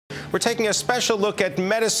We're taking a special look at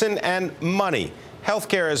medicine and money.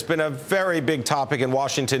 Healthcare has been a very big topic in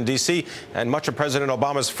Washington, D.C., and much of President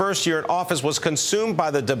Obama's first year in office was consumed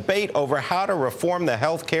by the debate over how to reform the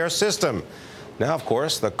healthcare system. Now, of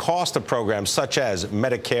course, the cost of programs such as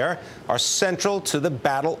Medicare are central to the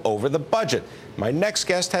battle over the budget. My next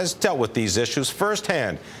guest has dealt with these issues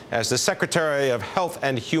firsthand as the Secretary of Health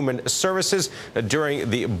and Human Services during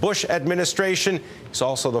the Bush administration. He's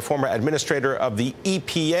also the former administrator of the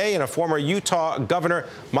EPA and a former Utah governor,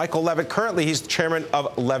 Michael Leavitt. Currently, he's chairman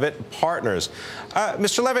of Leavitt Partners.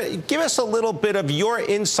 Mr. Leavitt, give us a little bit of your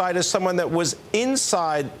insight as someone that was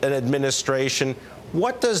inside an administration.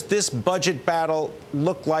 What does this budget battle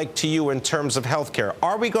look like to you in terms of health care?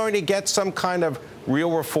 Are we going to get some kind of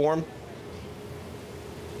real reform?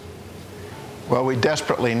 Well, we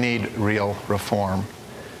desperately need real reform.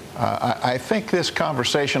 I think this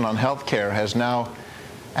conversation on health care has now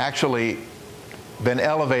actually been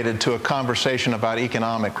elevated to a conversation about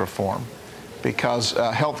economic reform, because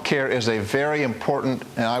health care is a very important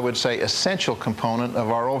and I would say essential component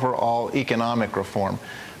of our overall economic reform.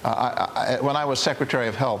 When I was Secretary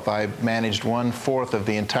of Health, I managed 1/4 of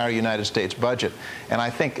the entire United States budget, and I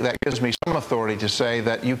think that gives me some authority to say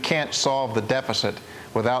that you can't solve the deficit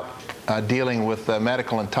without dealing with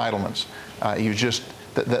medical entitlements.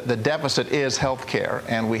 The deficit is health care,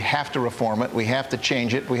 and we have to reform it. We have to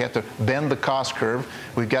change it. We have to bend the cost curve.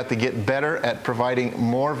 We've got to get better at providing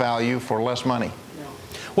more value for less money.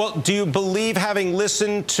 Well, do you believe, having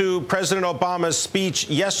listened to President Obama's speech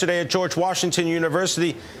yesterday at George Washington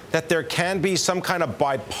University, that there can be some kind of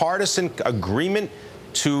bipartisan agreement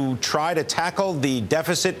to try to tackle the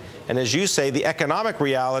deficit and, as you say, the economic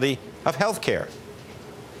reality of health care?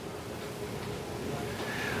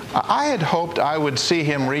 I had hoped I would see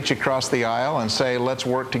him reach across the aisle and say, let's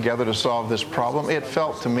work together to solve this problem. It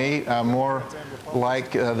felt to me more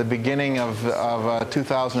like the beginning of a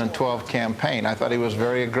 2012 campaign. I thought he was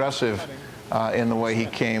very aggressive in the way he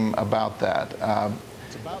came about that.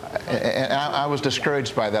 And I was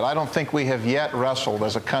discouraged by that. I don't think we have yet wrestled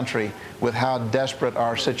as a country with how desperate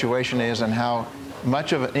our situation is and how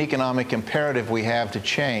much of an economic imperative we have to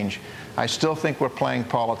change. I still think we're playing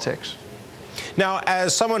politics. Now,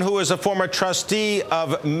 as someone who is a former trustee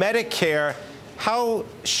of Medicare, how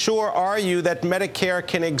sure are you that Medicare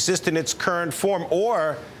can exist in its current form?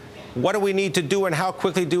 Or what do we need to do, and how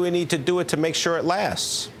quickly do we need to do it to make sure it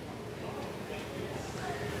lasts?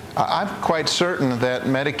 I'm quite certain that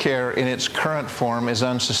Medicare in its current form is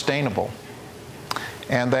unsustainable,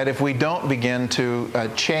 and that if we don't begin to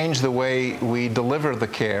change the way we deliver the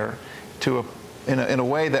care in a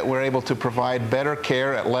way that we're able to provide better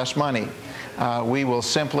care at less money, we will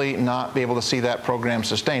simply not be able to see that program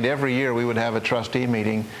sustained. Every year we would have a trustee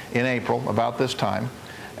meeting in April about this time,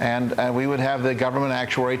 and we would have the government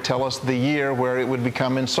actuary tell us the year where it would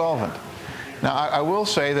become insolvent. Now, I will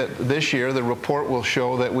say that this year the report will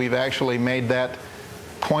show that we've actually made that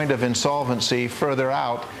point of insolvency further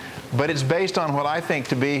out, but it's based on what I think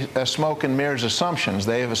to be smoke and mirrors assumptions.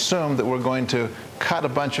 They have assumed that we're going to cut a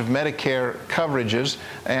bunch of Medicare coverages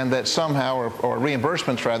and that somehow, or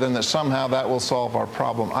reimbursements rather, and that somehow that will solve our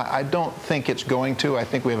problem. I don't think it's going to. I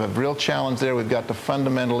think we have a real challenge there. We've got to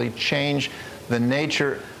fundamentally change the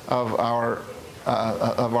nature of our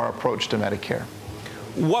approach to Medicare.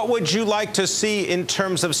 What would you like to see in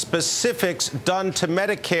terms of specifics done to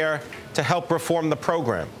Medicare to help reform the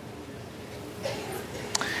program?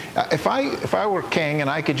 If I were king and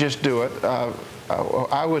I could just do it,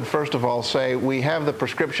 I would first of all say we have the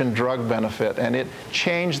prescription drug benefit, and it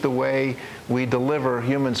changed the way we deliver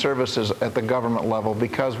human services at the government level,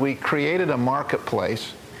 because we created a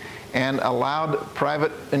marketplace and allowed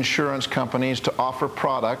private insurance companies to offer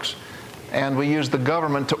products, and we used the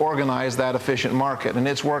government to organize that efficient market, and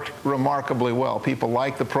it's worked remarkably well. People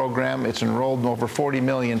like the program. It's enrolled over 40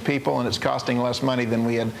 million people, and it's costing less money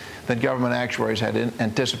than government actuaries had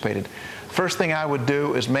anticipated. First thing I would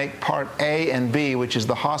do is make Part A and B, which is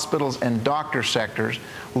the hospitals and doctor sectors,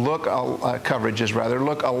 coverages rather,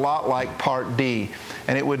 look a lot like Part D,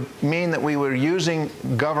 and it would mean that we were using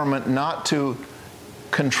government not to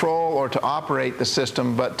control or to operate the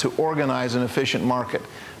system, but to organize an efficient market.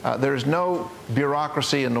 There's no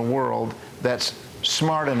bureaucracy in the world that's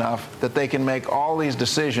smart enough that they can make all these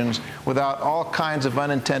decisions without all kinds of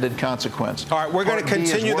unintended consequence. All right, we're going to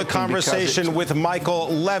continue the conversation with Michael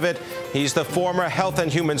Leavitt. He's the former Health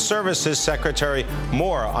and Human Services Secretary.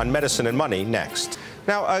 More on medicine and money next.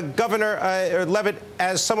 Now, Governor Leavitt,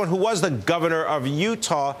 as someone who was the governor of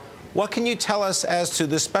Utah, what can you tell us as to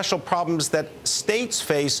the special problems that states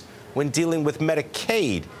face when dealing with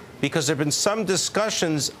Medicaid? because there have been some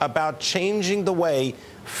discussions about changing the way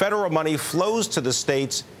federal money flows to the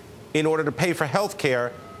states in order to pay for health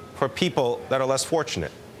care for people that are less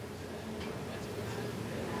fortunate.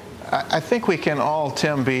 I think we can all,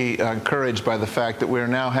 Tim, be encouraged by the fact that we're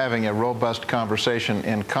now having a robust conversation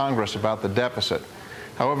in Congress about the deficit.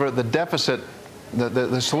 However, the deficit,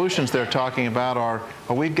 the solutions they're talking about are,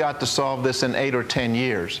 well, we've got to solve this in 8 or 10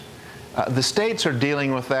 years. The states are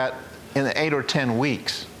dealing with that in 8 or 10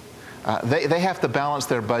 weeks. They have to balance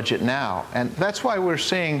their budget now. And that's why we're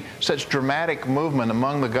seeing such dramatic movement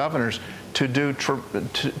among the governors to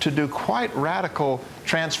do quite radical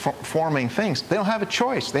transforming things. They don't have a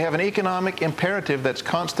choice. They have an economic imperative that's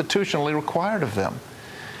constitutionally required of them.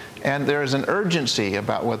 And there is an urgency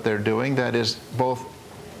about what they're doing that is both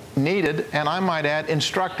needed and, I might add,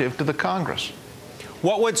 instructive to the Congress.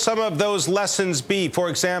 What would some of those lessons be? For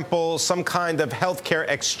example, some kind of health care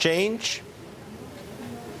exchange?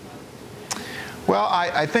 Well,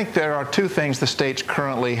 I think there are two things the states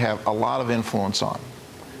currently have a lot of influence on.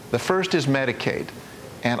 The first is Medicaid.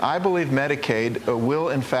 And I believe Medicaid will,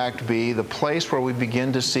 in fact, be the place where we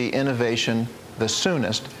begin to see innovation the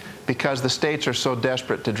soonest, because the states are so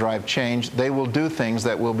desperate to drive change. They will do things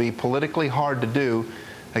that will be politically hard to do,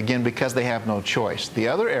 again, because they have no choice. The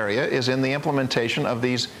other area is in the implementation of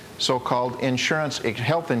these so-called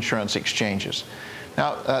health insurance exchanges.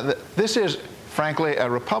 Now, this is, frankly, a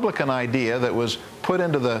Republican idea that was put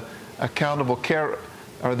into the Affordable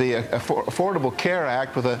Care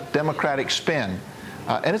Act with a Democratic spin.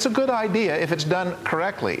 And it's a good idea if it's done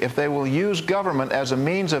correctly, if they will use government as a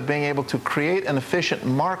means of being able to create an efficient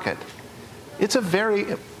market. It's a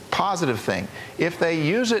very positive thing. If they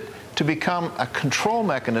use it to become a control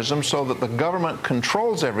mechanism so that the government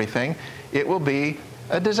controls everything, it will be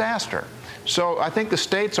a disaster. So I think the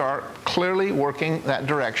states are clearly working that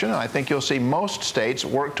direction, and I think you'll see most states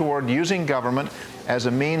work toward using government as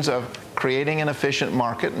a means of creating an efficient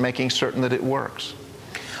market and making certain that it works.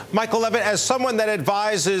 Michael Leavitt, as someone that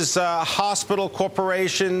advises hospital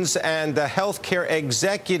corporations and healthcare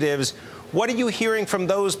executives, what are you hearing from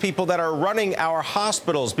those people that are running our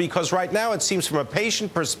hospitals? Because right now it seems from a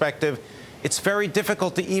patient perspective, it's very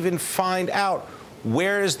difficult to even find out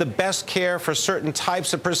where is the best care for certain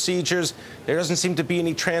types of procedures. There doesn't seem to be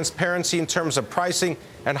any transparency in terms of pricing,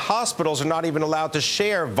 and hospitals are not even allowed to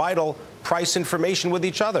share vital price information with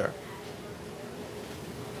each other.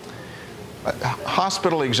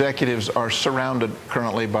 Hospital executives are surrounded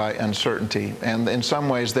currently by uncertainty, and in some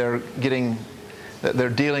ways they're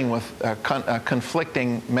dealing with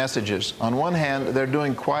conflicting messages. On one hand, they're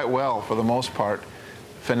doing quite well for the most part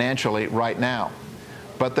financially right now,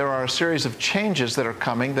 but there are a series of changes that are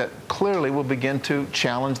coming that clearly will begin to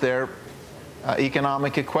challenge their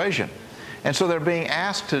economic equation. And so they're being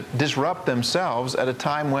asked to disrupt themselves at a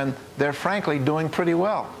time when they're frankly doing pretty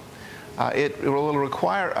well. It will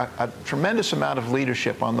require a tremendous amount of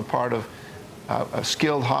leadership on the part of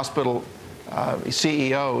skilled hospital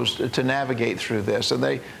CEOs to navigate through this. And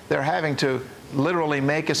they're having to literally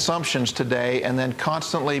make assumptions today and then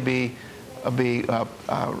constantly be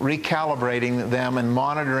recalibrating them and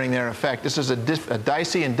monitoring their effect. This is a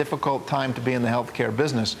dicey and difficult time to be in the healthcare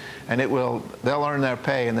business, and they'll earn their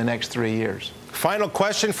pay in the next 3 years. Final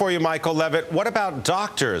question for you, Michael Leavitt. What about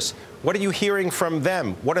doctors? What are you hearing from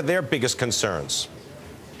them? What are their biggest concerns?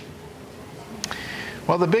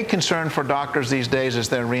 Well, the big concern for doctors these days is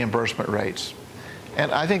their reimbursement rates.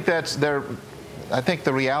 And I think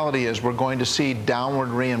the reality is we're going to see downward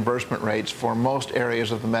reimbursement rates for most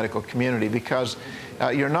areas of the medical community, because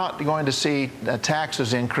you're not going to see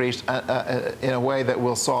taxes increase in a way that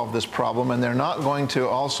will solve this problem, and they're not going to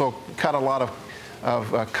also cut a lot of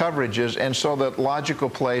coverages, and so the logical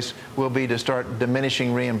place will be to start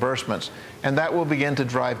diminishing reimbursements. And that will begin to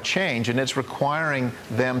drive change, and it's requiring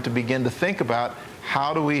them to begin to think about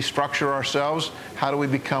how do we structure ourselves, how do we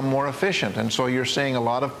become more efficient. And so you're seeing a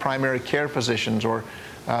lot of primary care physicians or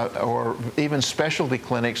even specialty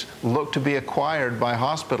clinics look to be acquired by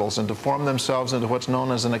hospitals and to form themselves into what's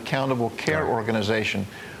known as an accountable care organization.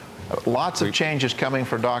 Lots of changes coming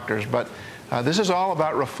for doctors, but this is all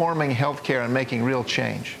about reforming healthcare and making real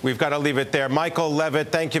change. We've got to leave it there. Michael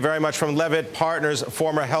Leavitt, thank you very much, from Leavitt Partners,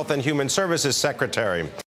 former Health and Human Services Secretary.